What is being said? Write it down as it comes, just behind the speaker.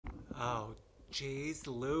Oh, jeez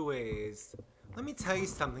Louise. Let me tell you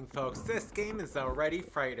something, folks. This game is already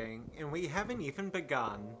frightening, and we haven't even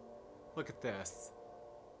begun. Look at this.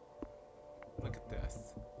 Look at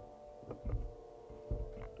this.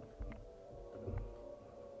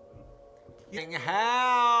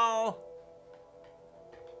 Hell!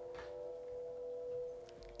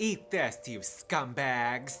 Eat this, you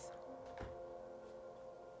scumbags.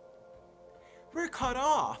 We're cut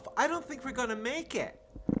off. I don't think we're gonna make it.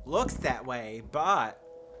 Looks that way, but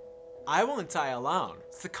I won't die alone.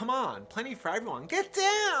 So come on, plenty for everyone. Get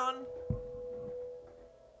down!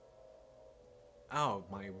 Oh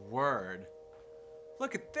my word.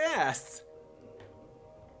 Look at this.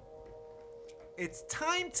 It's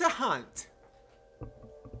time to hunt.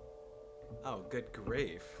 Oh, good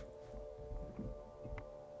grief.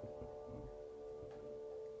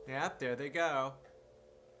 Yep, there they go.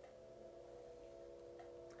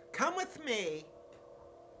 Come with me.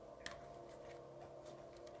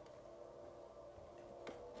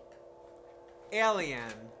 Alien.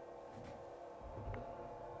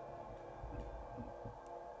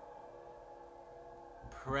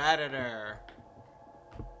 Predator.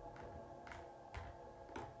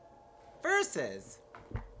 Versus.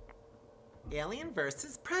 Alien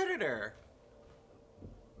versus Predator.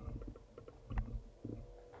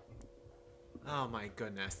 Oh my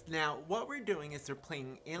goodness. Now, what we're doing is we're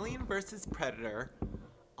playing Alien versus Predator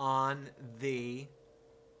on the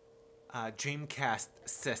Dreamcast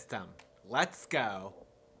system. Let's go.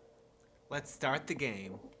 Let's start the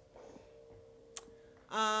game.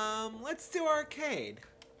 Let's do arcade.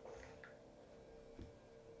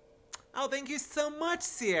 Oh, thank you so much,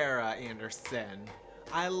 Sierra Anderson.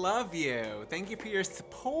 I love you. Thank you for your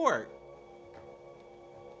support.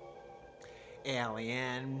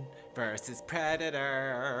 Alien versus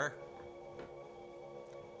Predator.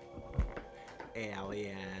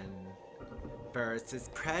 Alien versus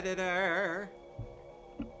Predator.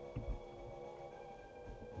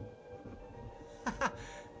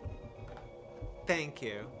 Thank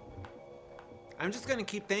you. I'm just gonna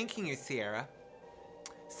keep thanking you, Sierra.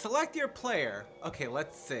 Select your player. Okay,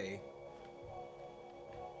 let's see.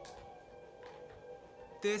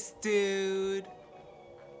 This dude.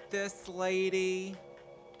 This lady.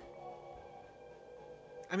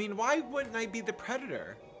 I mean, why wouldn't I be the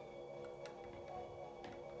Predator?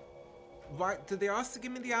 Why did they also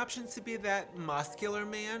give me the options to be that muscular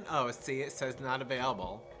man? Oh, see, it says not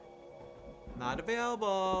available. Not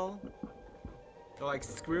available. They're like,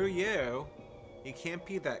 screw you. You can't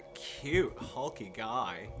be that cute, hulky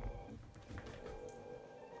guy.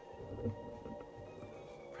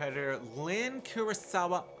 Predator, Lin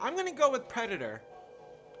Kurosawa. I'm gonna go with Predator.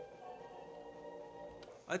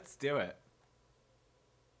 Let's do it.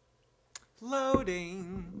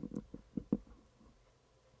 Loading.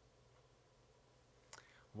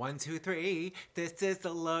 1, 2, 3. This is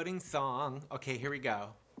the loading song. Okay, here we go.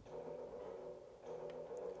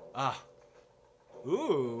 Ah.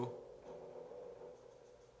 Ooh.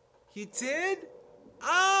 You did?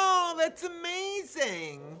 Oh, that's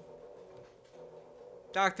amazing.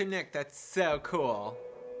 Dr. Nick, that's so cool.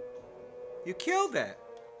 You killed it.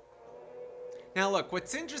 Now look,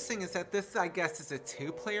 what's interesting is that this, I guess, is a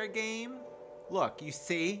 2-player game. Look, you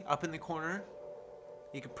see up in the corner?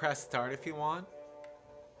 You can press start if you want.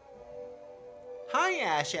 Hi,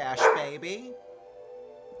 Ash baby.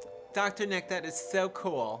 Dr. Nick, that is so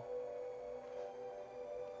cool.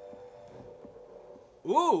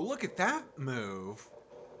 Ooh, look at that move.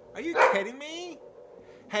 Are you kidding me?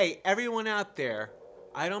 Hey, everyone out there,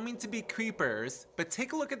 I don't mean to be creepers, but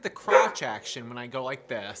take a look at the crotch action when I go like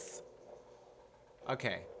this.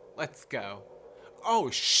 Okay, let's go. Oh,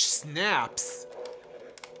 snaps.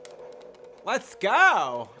 Let's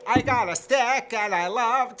go. I got a stick and I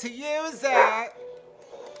love to use it.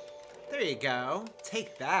 There you go.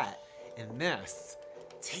 Take that. And this.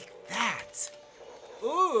 Take that.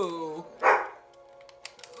 Ooh.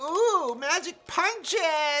 Ooh, magic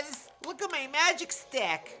punches. Look at my magic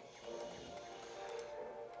stick.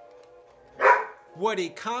 Woody,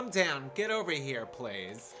 calm down. Get over here,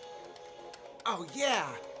 please. Oh, yeah.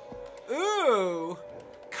 Ooh.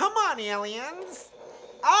 Come on, aliens.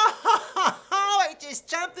 Oh, I just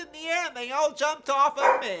jumped in the air and they all jumped off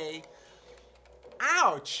of me.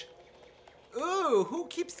 Ouch. Ooh, who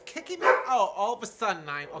keeps kicking me? Oh, all of a sudden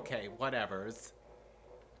I'm... Okay, whatevers.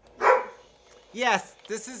 Yes,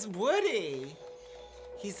 this is Woody.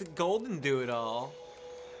 He's a golden doodle.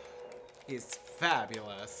 He's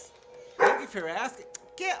fabulous. Thank you for asking.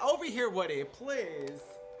 Get over here, Woody, please.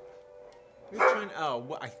 You're trying...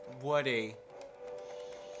 Oh, Woody.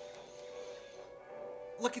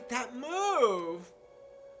 Look at that move.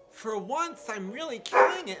 For once, I'm really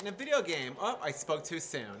killing it in a video game. Oh, I spoke too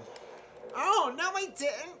soon. Oh, no I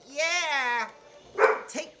didn't. Yeah.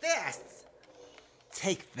 Take this.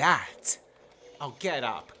 Take that. Oh, get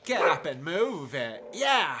up. Get up and move it.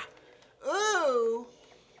 Yeah. Ooh.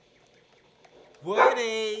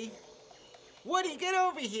 Woody. Woody, get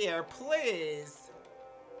over here, please.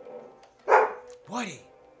 Woody.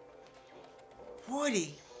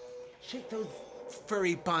 Woody. Shake those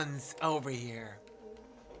furry buns over here.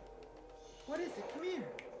 What is it? Come here.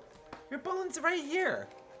 Your bones are right here.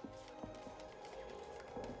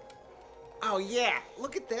 Oh, yeah.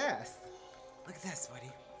 Look at this. Look at this,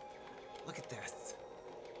 Woody. Look at this.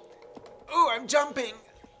 Ooh, I'm jumping.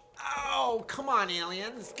 Oh, come on,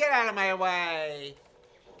 aliens. Get out of my way.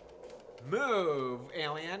 Move,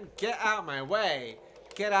 alien. Get out my way.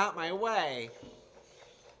 Get out my way.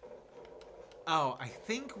 Oh, I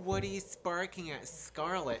think Woody's barking at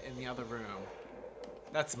Scarlet in the other room.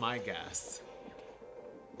 That's my guess.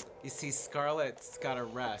 You see, Scarlet's got to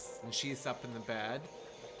rest, and she's up in the bed.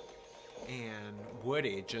 And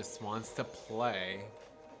Woody just wants to play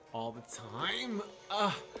all the time.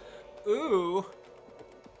 Ooh.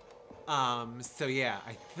 So yeah,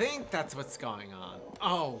 I think that's what's going on.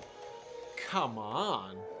 Oh, come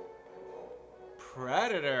on.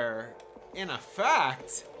 Predator, in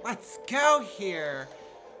effect. Let's go here.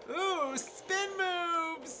 Ooh, spin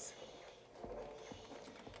moves.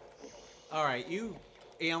 All right, you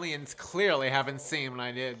aliens clearly haven't seen what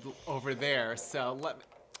I did over there, so let me...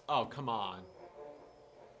 Oh, come on.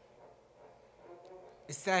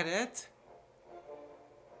 Is that it?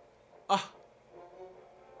 Oh,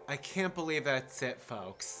 I can't believe that's it,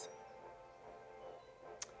 folks.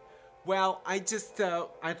 Well,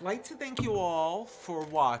 I'd like to thank you all for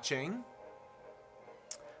watching.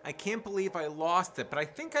 I can't believe I lost it, but I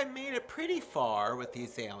think I made it pretty far with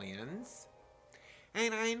these aliens.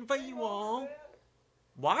 And I invite you all...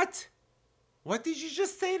 What? What did you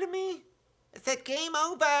just say to me? It said game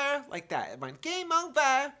over. Like that. It went game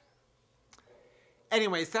over.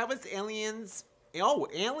 Anyways, that was Aliens. Oh,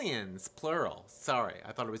 Aliens, plural. Sorry,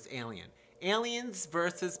 I thought it was Alien. Aliens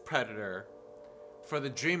versus Predator for the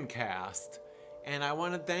Dreamcast. And I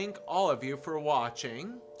want to thank all of you for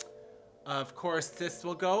watching. Of course, this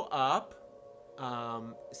will go up.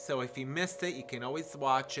 So if you missed it, you can always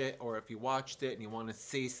watch it. Or if you watched it and you want to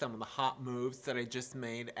see some of the hot moves that I just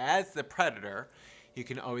made as the Predator, you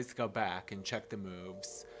can always go back and check the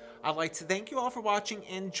moves. I'd like to thank you all for watching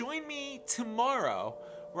and join me tomorrow,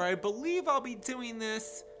 where I believe I'll be doing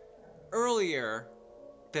this earlier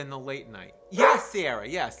than the late night. Yes, Sierra,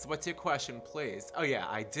 yes. What's your question, please? Oh yeah,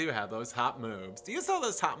 I do have those hot moves. Do you saw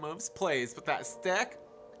those hot moves, please, with that stick?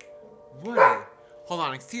 Woody. Hold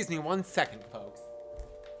on, excuse me 1 second, folks.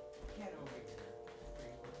 Get over here.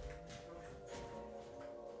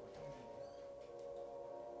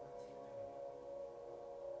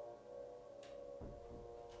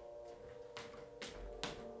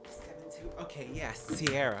 Okay, yes,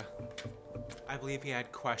 Sierra. I believe you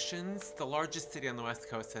had questions. The largest city on the West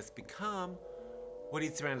Coast has become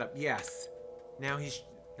Woody's Roundup. Yes. Now he's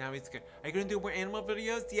good. Are you gonna do more animal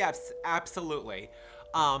videos? Yes, absolutely.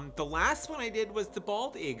 The last one I did was the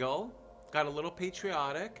bald eagle. Got a little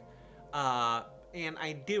patriotic. And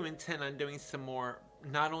I do intend on doing some more,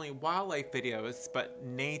 not only wildlife videos, but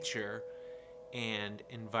nature and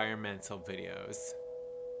environmental videos.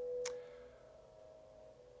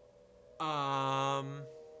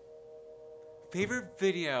 Favorite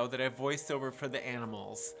video that I voiced over for the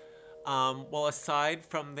animals. Well, aside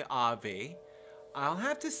from the Avi, I'll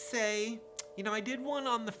have to say, you know, I did one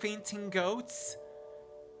on the fainting goats.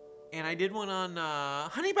 And I did one on,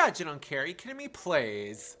 Honey Badger Don't Care. Are you kidding me?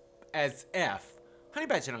 Plays as F. Honey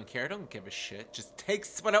Badger Don't Care. Don't give a shit. Just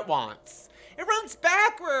takes what it wants. It runs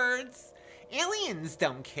backwards. Aliens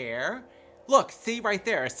don't care. Look, see right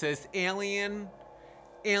there. It says Alien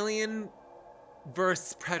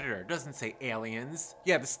versus Predator. It doesn't say aliens.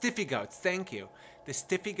 Yeah, the Stiffy Goats. Thank you. The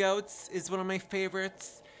Stiffy Goats is one of my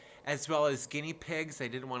favorites. As well as guinea pigs. I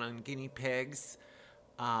did one on guinea pigs.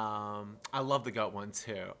 I love the goat one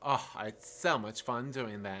too. Oh, I had so much fun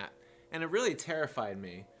doing that. And it really terrified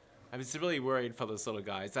me. I was really worried for those little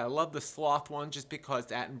guys. I love the sloth one just because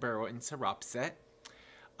Attenborough interrupts it.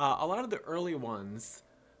 A lot of the early ones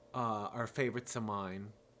are favorites of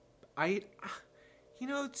mine. You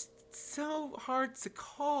know, it's so hard to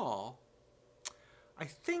call. I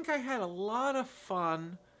think I had a lot of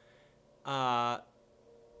fun.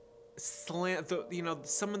 You know,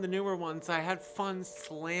 some of the newer ones, I had fun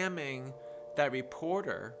slamming that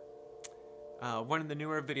reporter. One of the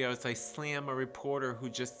newer videos, I slam a reporter who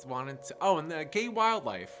just wanted to... Oh, and the gay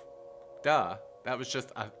wildlife. Duh. That was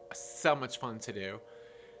just so much fun to do.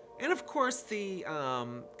 And of course the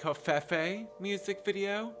Covfefe music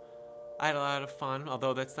video. I had a lot of fun,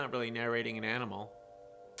 although that's not really narrating an animal.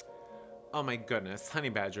 Oh my goodness, honey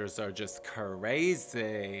badgers are just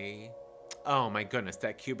crazy. Oh my goodness,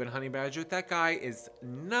 that Cuban honey badger, that guy is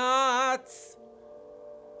nuts.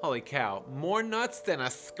 Holy cow, more nuts than a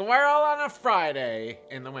squirrel on a Friday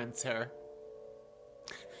in the winter.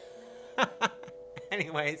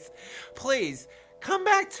 Anyways, please come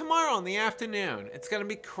back tomorrow in the afternoon. It's gonna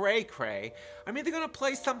be cray-cray. I'm either gonna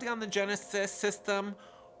play something on the Genesis system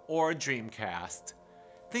or Dreamcast.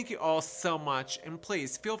 Thank you all so much, and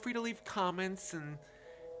please feel free to leave comments and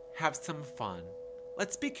have some fun.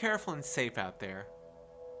 Let's be careful and safe out there.